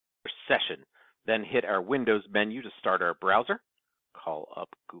session. Then hit our Windows menu to start our browser. Call up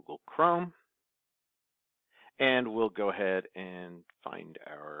Google Chrome. And we'll go ahead and find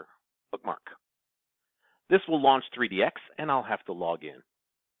our bookmark. This will launch 3DX, and I'll have to log in.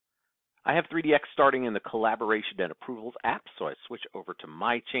 I have 3DX starting in the Collaboration and Approvals app, so I switch over to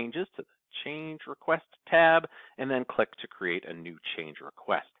My Changes to the Change Request tab, and then click to create a new change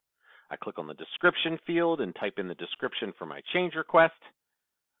request. I click on the description field and type in the description for my change request.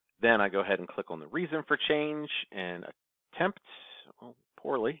 Then I go ahead and click on the reason for change and attempt, well,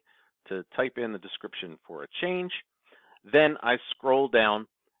 poorly, to type in the description for a change. Then I scroll down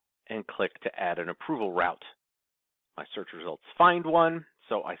and click to add an approval route. My search results find one,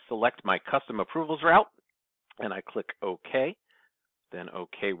 so I select my custom approvals route and I click OK, then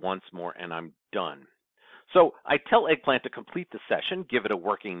OK once more, and I'm done. So I tell Eggplant to complete the session, give it a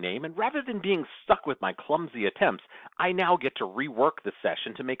working name, and rather than being stuck with my clumsy attempts, I now get to rework the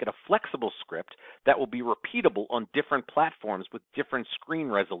session to make it a flexible script that will be repeatable on different platforms with different screen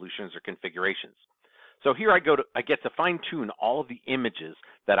resolutions or configurations. So here I get to fine-tune all of the images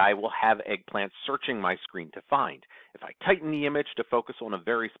that I will have Eggplant searching my screen to find. If I tighten the image to focus on a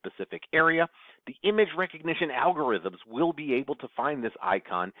very specific area, the image recognition algorithms will be able to find this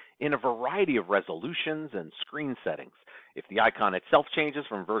icon in a variety of resolutions and screen settings. If the icon itself changes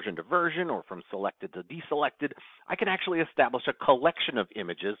from version to version or from selected to deselected, I can actually establish a collection of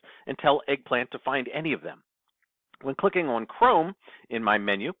images and tell Eggplant to find any of them. When clicking on Chrome in my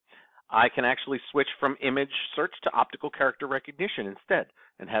menu, I can actually switch from image search to optical character recognition instead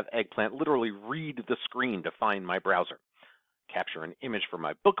and have Eggplant literally read the screen to find my browser. Capture an image for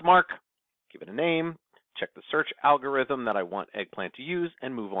my bookmark, give it a name, check the search algorithm that I want Eggplant to use,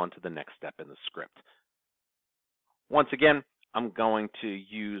 and move on to the next step in the script. Once again, I'm going to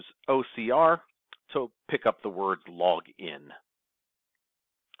use OCR to pick up the words log in.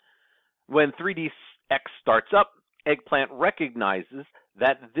 When 3DX starts up, Eggplant recognizes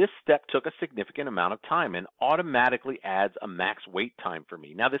that this step took a significant amount of time and automatically adds a max wait time for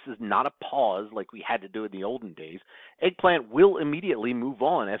me. Now, this is not a pause like we had to do in the olden days. Eggplant will immediately move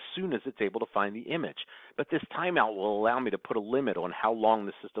on as soon as it's able to find the image. But this timeout will allow me to put a limit on how long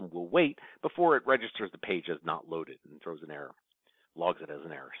the system will wait before it registers the page as not loaded and throws an error, logs it as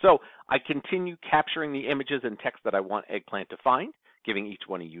an error. So I continue capturing the images and text that I want Eggplant to find, giving each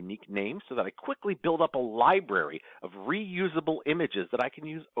one a unique name so that I quickly build up a library of reusable images that I can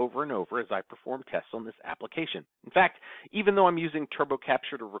use over and over as I perform tests on this application. In fact, even though I'm using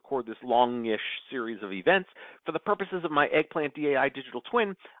TurboCapture to record this longish series of events, for the purposes of my Eggplant DAI digital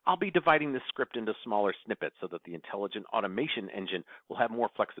twin, I'll be dividing this script into smaller snippets so that the intelligent automation engine will have more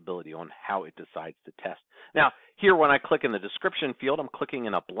flexibility on how it decides to test. Now, here when I click in the description field, I'm clicking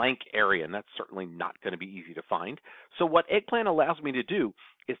in a blank area, and that's certainly not going to be easy to find. So what Eggplant allows me to do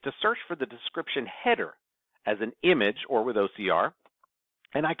is to search for the description header as an image or with OCR,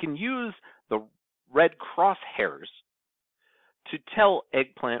 and I can use the red crosshairs to tell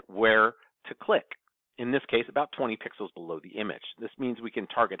Eggplant where to click. In this case, about 20 pixels below the image. This means we can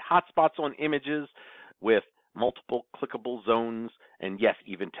target hotspots on images with multiple clickable zones, and yes,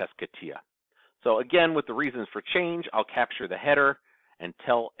 even test CATIA. So again, with the reasons for change, I'll capture the header and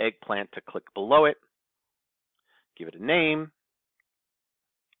tell Eggplant to click below it, give it a name.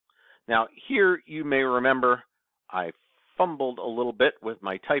 Now here you may remember I fumbled a little bit with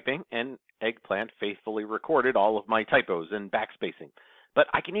my typing, and Eggplant faithfully recorded all of my typos and backspacing. But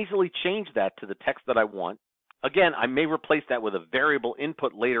I can easily change that to the text that I want. Again, I may replace that with a variable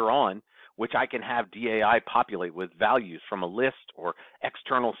input later on, which I can have DAI populate with values from a list or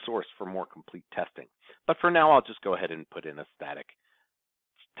external source for more complete testing. But for now, I'll just go ahead and put in a static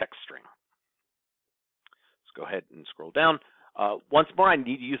text string. Let's go ahead and scroll down. Once more, I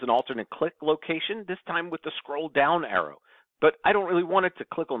need to use an alternate click location, this time with the scroll down arrow. But I don't really want it to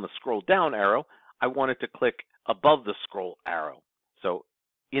click on the scroll down arrow. I want it to click above the scroll arrow. So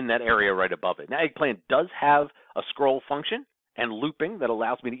in that area right above it. Now, Eggplant does have a scroll function and looping that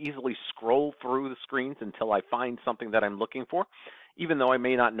allows me to easily scroll through the screens until I find something that I'm looking for, even though I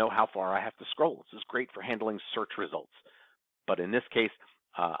may not know how far I have to scroll. This is great for handling search results. But in this case,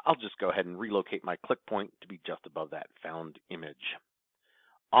 I'll just go ahead and relocate my click point to be just above that found image.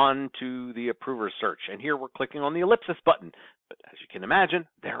 On to the approver search, and here we're clicking on the ellipsis button. But as you can imagine,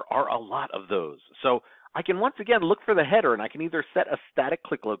 there are a lot of those. So I can once again look for the header, and I can either set a static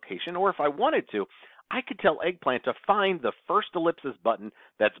click location, or if I wanted to, I could tell Eggplant to find the first ellipsis button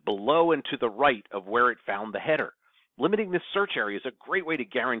that's below and to the right of where it found the header. Limiting this search area is a great way to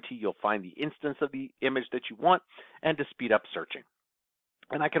guarantee you'll find the instance of the image that you want and to speed up searching.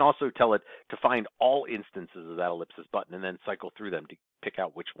 And I can also tell it to find all instances of that ellipsis button and then cycle through them to pick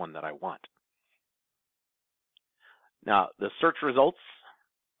out which one that I want. Now, the search results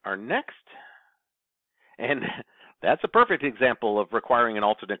are next. And that's a perfect example of requiring an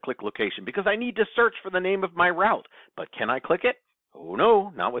alternate click location because I need to search for the name of my route. But can I click it? Oh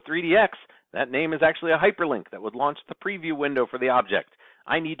no, not with 3DX. That name is actually a hyperlink that would launch the preview window for the object.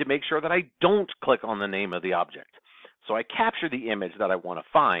 I need to make sure that I don't click on the name of the object. So I capture the image that I want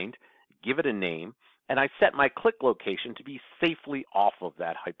to find, give it a name, and I set my click location to be safely off of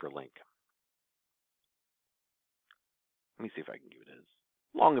that hyperlink. Let me see if I can give it as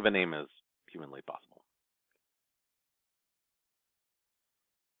long of a name as humanly possible.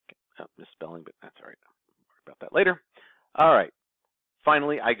 Okay, misspelling, but that's all right. I'll worry about that later. All right.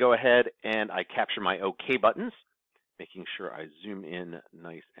 Finally, I go ahead and I capture my OK buttons, making sure I zoom in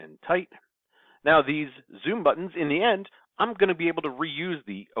nice and tight. Now, these zoom buttons, in the end, I'm going to be able to reuse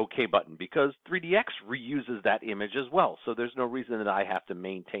the OK button because 3DX reuses that image as well. So there's no reason that I have to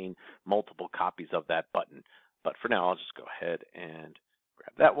maintain multiple copies of that button. But for now, I'll just go ahead and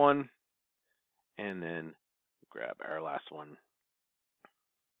grab that one and then grab our last one.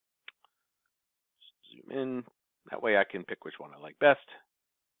 Just zoom in. That way I can pick which one I like best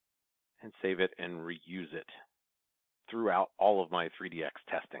and save it and reuse it throughout all of my 3DX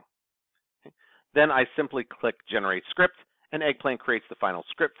testing. Okay. Then I simply click Generate Script, and Eggplant creates the final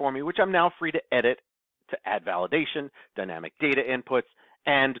script for me, which I'm now free to edit to add validation, dynamic data inputs,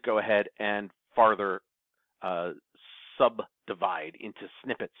 and go ahead and farther subdivide into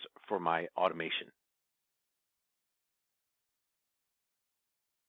snippets for my automation.